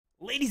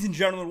Ladies and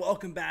gentlemen,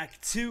 welcome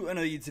back to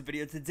another YouTube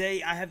video.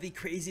 Today, I have the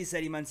craziest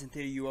Eddie Munson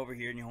theory you ever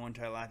hear in your whole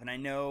entire life. And I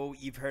know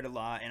you've heard a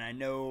lot, and I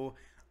know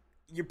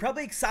you're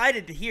probably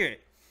excited to hear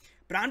it.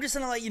 But I'm just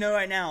going to let you know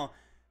right now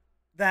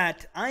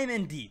that I'm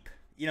in deep.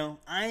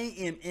 I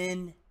am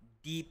in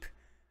deep.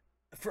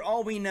 For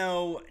all we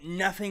know,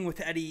 nothing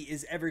with Eddie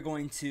is ever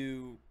going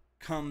to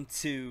come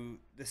to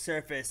the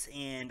surface,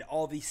 and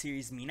all these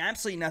series mean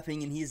absolutely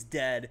nothing, and he's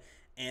dead,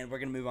 and we're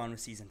going to move on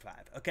with Season 5,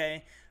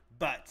 okay?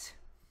 But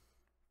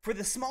for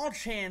the small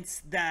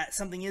chance that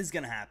something is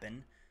going to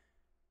happen,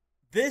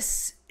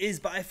 this is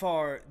by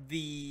far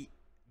the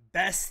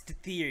best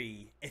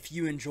theory if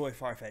you enjoy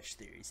far-fetched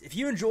theories. If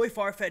you enjoy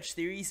far-fetched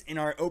theories and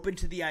are open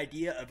to the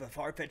idea of a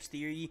far-fetched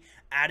theory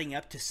adding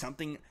up to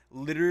something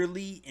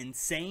literally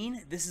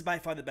insane, this is by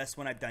far the best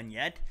one I've done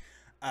yet.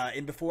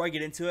 And before I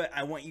get into it,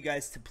 I want you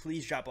guys to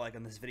please drop a like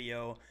on this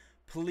video.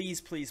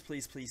 Please, please,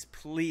 please, please,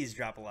 please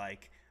drop a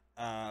like.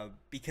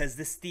 Because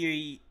this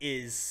theory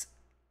is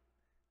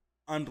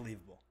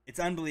unbelievable. It's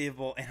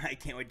unbelievable, and I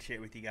can't wait to share it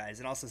with you guys.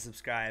 And also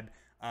subscribe.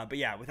 But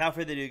yeah, without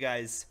further ado,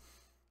 guys,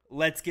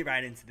 let's get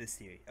right into this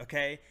theory,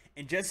 okay?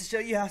 And just to show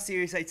you how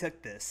serious I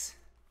took this,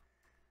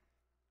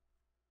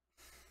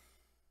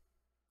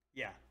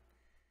 yeah,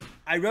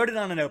 I wrote it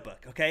on a notebook,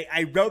 okay?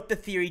 I wrote the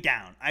theory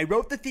down. I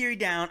wrote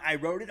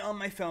it on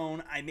my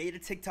phone. I made a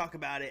TikTok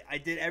about it. I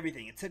did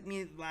everything. It took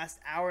me the last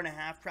hour and a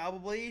half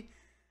probably,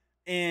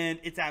 and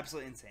it's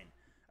absolutely insane.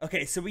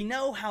 Okay, so we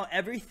know how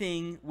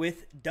everything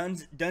with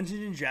Dungeons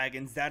and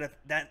Dragons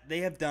that they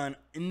have done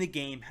in the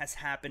game has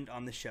happened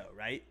on the show,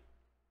 right?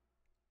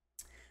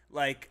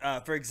 Like,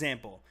 for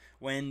example,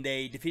 when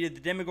they defeated the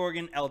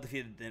Demogorgon, L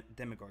defeated the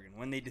Demogorgon.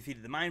 When they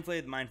defeated the Mind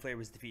Flayer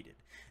was defeated.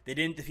 They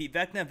didn't defeat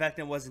Vecna,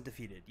 Vecna wasn't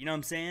defeated. You know what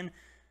I'm saying?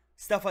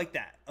 Stuff like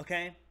that,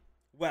 okay?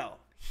 Well,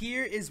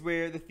 here is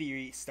where the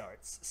theory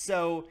starts.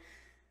 So,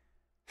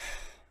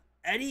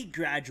 Eddie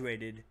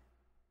graduated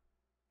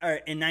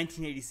in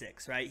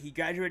 1986, right? He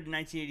graduated in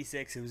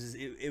 1986.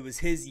 It was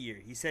his year.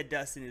 He said,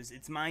 Dustin,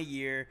 it's my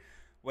year,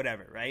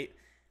 whatever, right?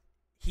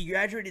 He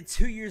graduated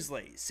 2 years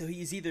late, so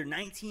he's either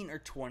 19 or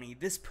 20.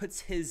 This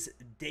puts his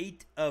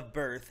date of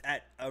birth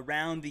at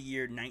around the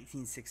year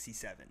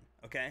 1967,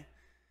 okay?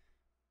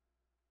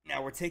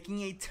 Now, we're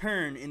taking a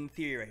turn in the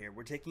theory right here.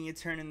 We're taking a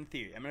turn in the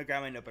theory. I'm going to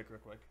grab my notebook real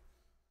quick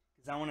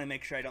because I want to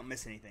make sure I don't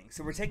miss anything.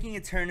 So we're taking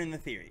a turn in the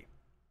theory.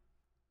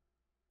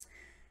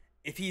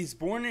 If he's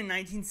born in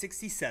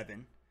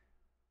 1967,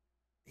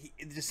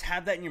 just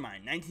have that in your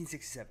mind,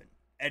 1967.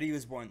 Eddie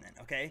was born then,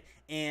 okay?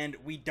 And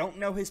we don't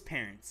know his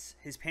parents.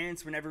 His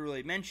parents were never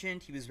really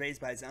mentioned. He was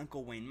raised by his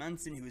uncle, Wayne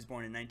Munson, who was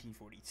born in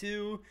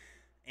 1942.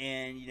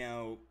 And,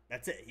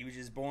 that's it. He was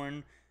just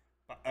born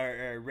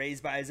or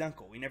raised by his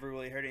uncle. We never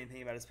really heard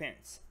anything about his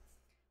parents.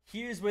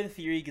 Here's where the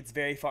theory gets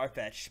very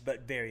far-fetched,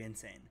 but very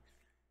insane.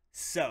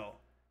 So,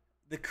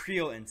 the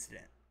Creel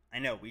Incident. I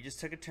know, we just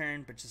took a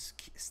turn, but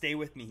just stay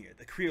with me here.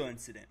 The Creel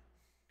Incident.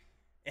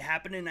 It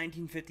happened in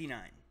 1959.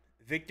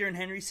 Victor and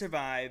Henry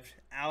survived.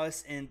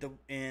 Alice and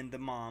the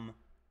mom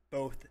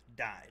both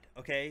died.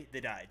 Okay?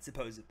 They died,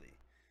 supposedly.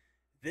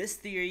 This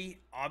theory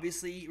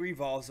obviously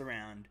revolves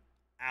around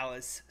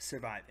Alice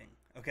surviving.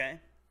 Okay?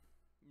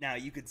 Now,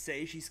 you could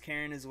say she's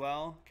Karen as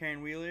well.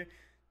 Karen Wheeler.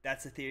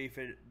 That's a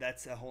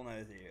whole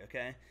nother theory.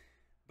 Okay?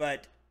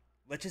 But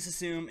let's just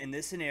assume in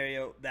this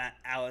scenario that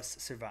Alice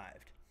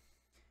survived.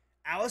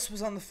 Alice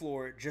was on the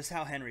floor just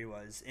how Henry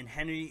was, and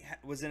Henry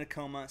was in a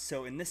coma,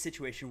 so in this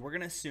situation, we're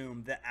going to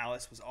assume that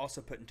Alice was also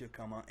put into a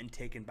coma and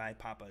taken by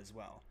Papa as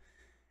well.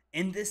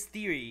 In this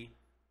theory,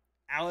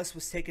 Alice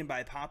was taken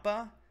by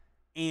Papa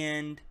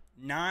and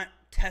not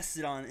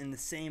tested on in the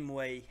same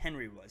way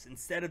Henry was.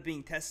 Instead of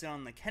being tested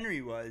on like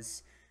Henry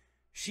was,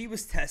 she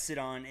was tested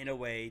on in a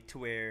way to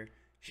where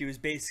she was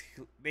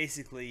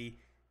basically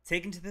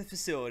taken to the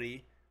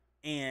facility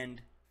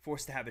and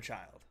forced to have a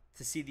child,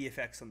 to see the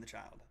effects on the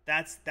child.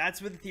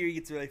 That's where the theory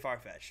gets really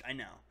far-fetched, I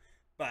know.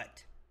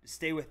 But just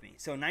stay with me.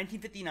 So in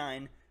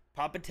 1959,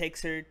 Papa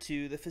takes her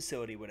to the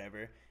facility,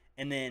 whatever,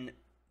 and then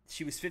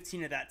she was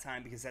 15 at that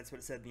time because that's what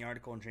it said in the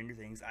article in Stranger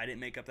Things. I didn't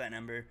make up that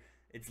number.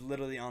 It's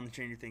literally on the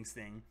Stranger Things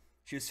thing.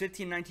 She was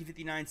 15 in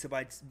 1959, so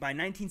by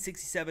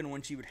 1967,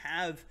 when she would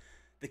have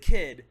the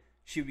kid,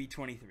 she would be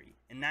 23.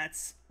 And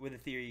that's where the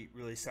theory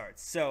really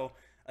starts. So,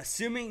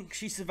 assuming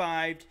she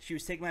survived, she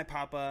was taken by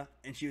Papa,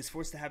 and she was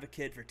forced to have a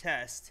kid for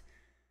test.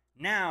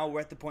 Now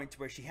we're at the point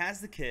where she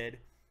has the kid.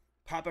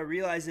 Papa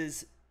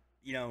realizes,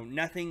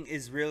 nothing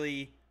is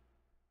really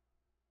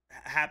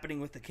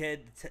happening with the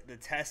kid. The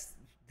test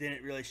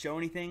didn't really show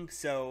anything.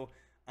 So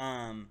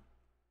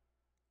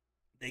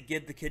they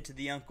give the kid to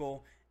the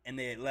uncle, and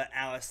they let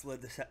Alice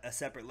live a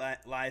separate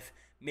life.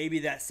 Maybe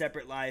that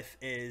separate life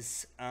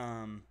is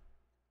Karen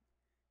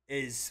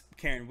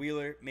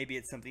Wheeler. Maybe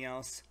it's something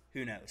else.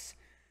 Who knows?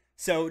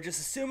 So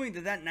just assuming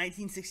that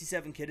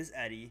 1967 kid is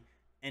Eddie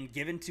and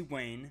given to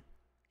Wayne,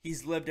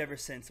 he's lived ever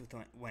since with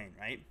Wayne,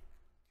 right?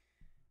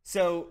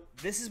 So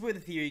this is where the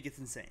theory gets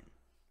insane,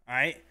 all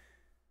right?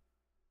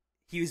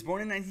 He was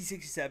born in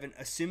 1967,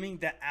 assuming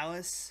that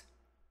Alice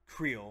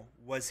Creel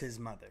was his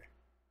mother.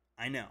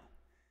 I know.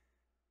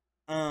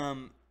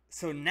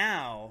 So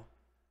now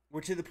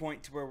we're to the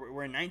point to where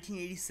we're in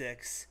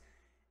 1986,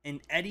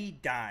 and Eddie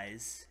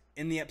dies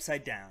in the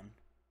Upside Down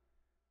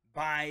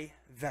by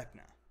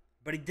Vecna.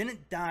 But he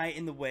didn't die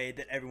in the way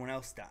that everyone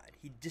else died.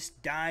 He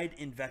just died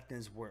in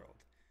Vecna's world.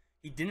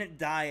 He didn't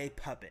die a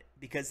puppet,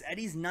 because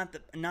Eddie's not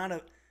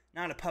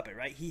a puppet,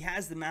 right? He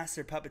has the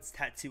Master Puppets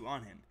tattoo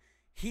on him.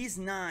 He's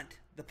not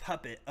the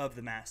puppet of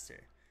the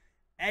Master.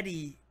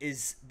 Eddie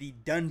is the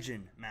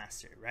dungeon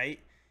master, right?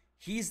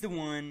 He's the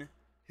one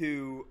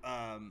who,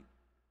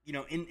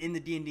 in the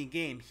D&D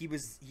game, he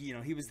was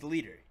the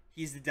leader.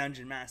 He's the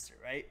dungeon master,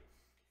 right?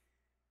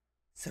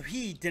 So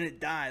he didn't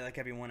die like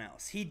everyone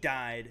else. He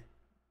died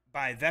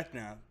by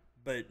Vecna,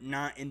 but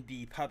not in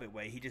the puppet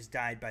way. He just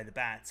died by the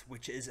bats,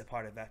 which is a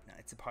part of Vecna.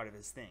 It's a part of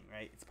his thing,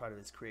 right? It's part of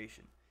his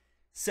creation.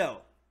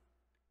 So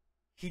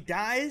he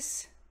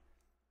dies.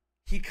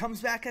 He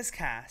comes back as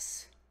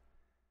Cass.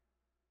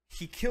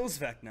 He kills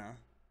Vecna,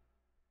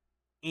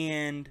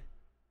 and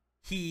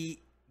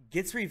he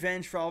gets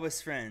revenge for all of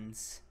his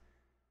friends,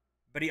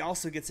 but he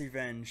also gets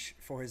revenge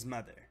for his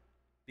mother,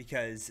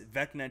 because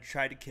Vecna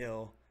tried to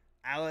kill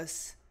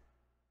Alice,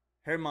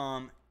 her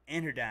mom,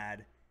 and her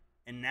dad,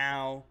 and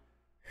now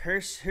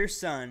her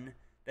son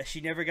that she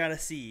never got to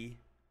see,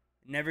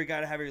 never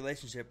got to have a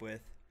relationship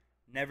with,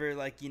 never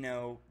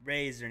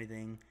raised or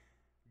anything,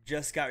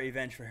 just got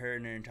revenge for her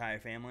and her entire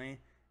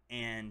family,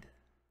 and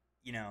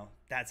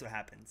that's what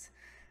happens.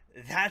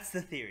 That's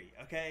the theory,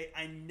 okay?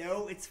 I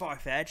know it's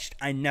far-fetched.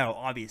 I know,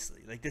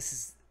 obviously. This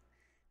is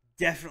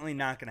definitely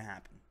not going to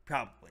happen.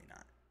 Probably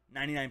not.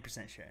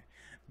 99% sure.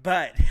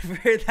 But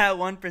for that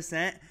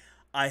 1%,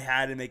 I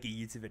had to make a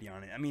YouTube video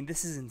on it. I mean,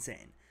 this is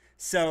insane.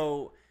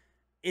 So,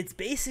 it's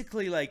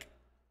basically,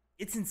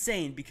 it's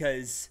insane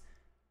because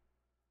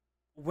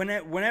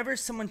whenever I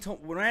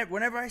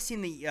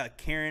seen the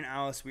Karen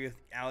Alice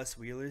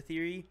Wheeler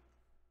theory,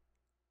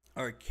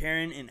 or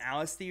Karen and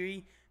Alice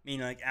theory,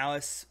 meaning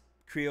Alice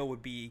Creel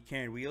would be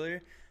Karen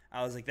Wheeler,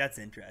 I was like, that's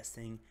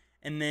interesting.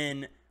 And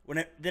then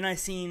then I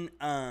seen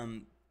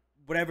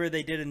whatever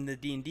they did in the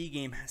D&D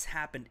game has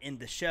happened in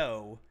the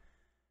show.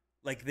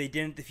 They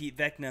didn't defeat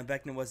Vecna.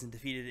 Vecna wasn't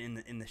defeated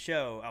in the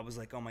show. I was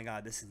like, oh my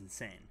god, this is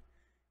insane.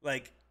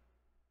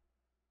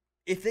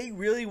 If they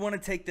really want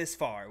to take this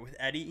far with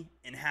Eddie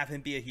and have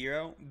him be a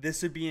hero,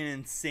 this would be an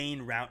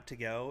insane route to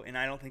go, and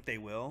I don't think they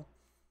will.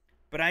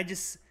 But I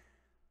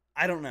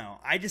don't know.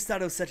 I just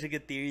thought it was such a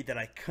good theory that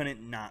I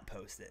couldn't not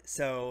post it.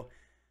 So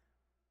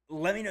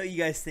let me know what you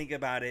guys think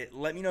about it.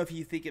 Let me know if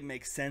you think it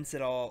makes sense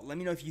at all. Let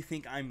me know if you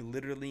think I'm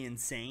literally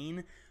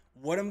insane.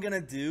 What I'm going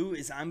to do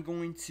is I'm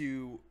going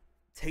to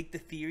take the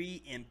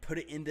theory and put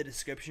it in the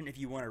description if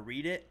you want to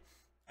read it.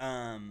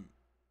 And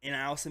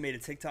I also made a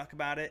TikTok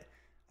about it.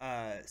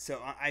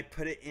 So I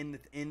put it in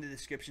the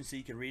description so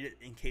you can read it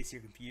in case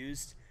you're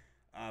confused.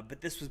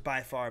 But this was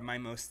by far my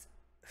most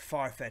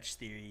far-fetched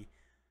theory.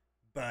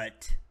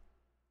 But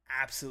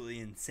absolutely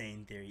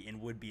insane theory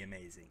and would be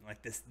amazing.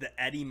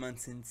 The Eddie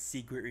Munson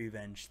secret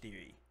revenge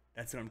theory.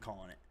 That's what I'm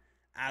calling it.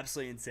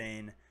 Absolutely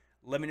insane.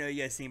 Let me know what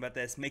you guys think about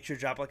this. Make sure to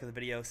drop a like on the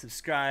video,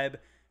 subscribe,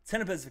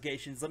 turn on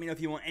notifications. Let me know if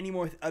you want any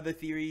more other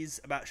theories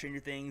about Stranger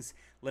Things.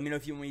 Let me know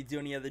if you want me to do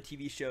any other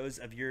TV shows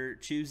of your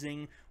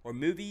choosing or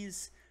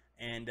movies.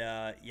 And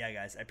yeah,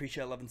 guys, I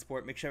appreciate love and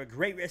support. Make sure you have a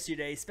great rest of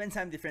your day. Spend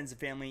time with your friends and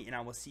family, and I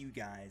will see you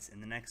guys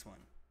in the next one.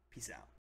 Peace out.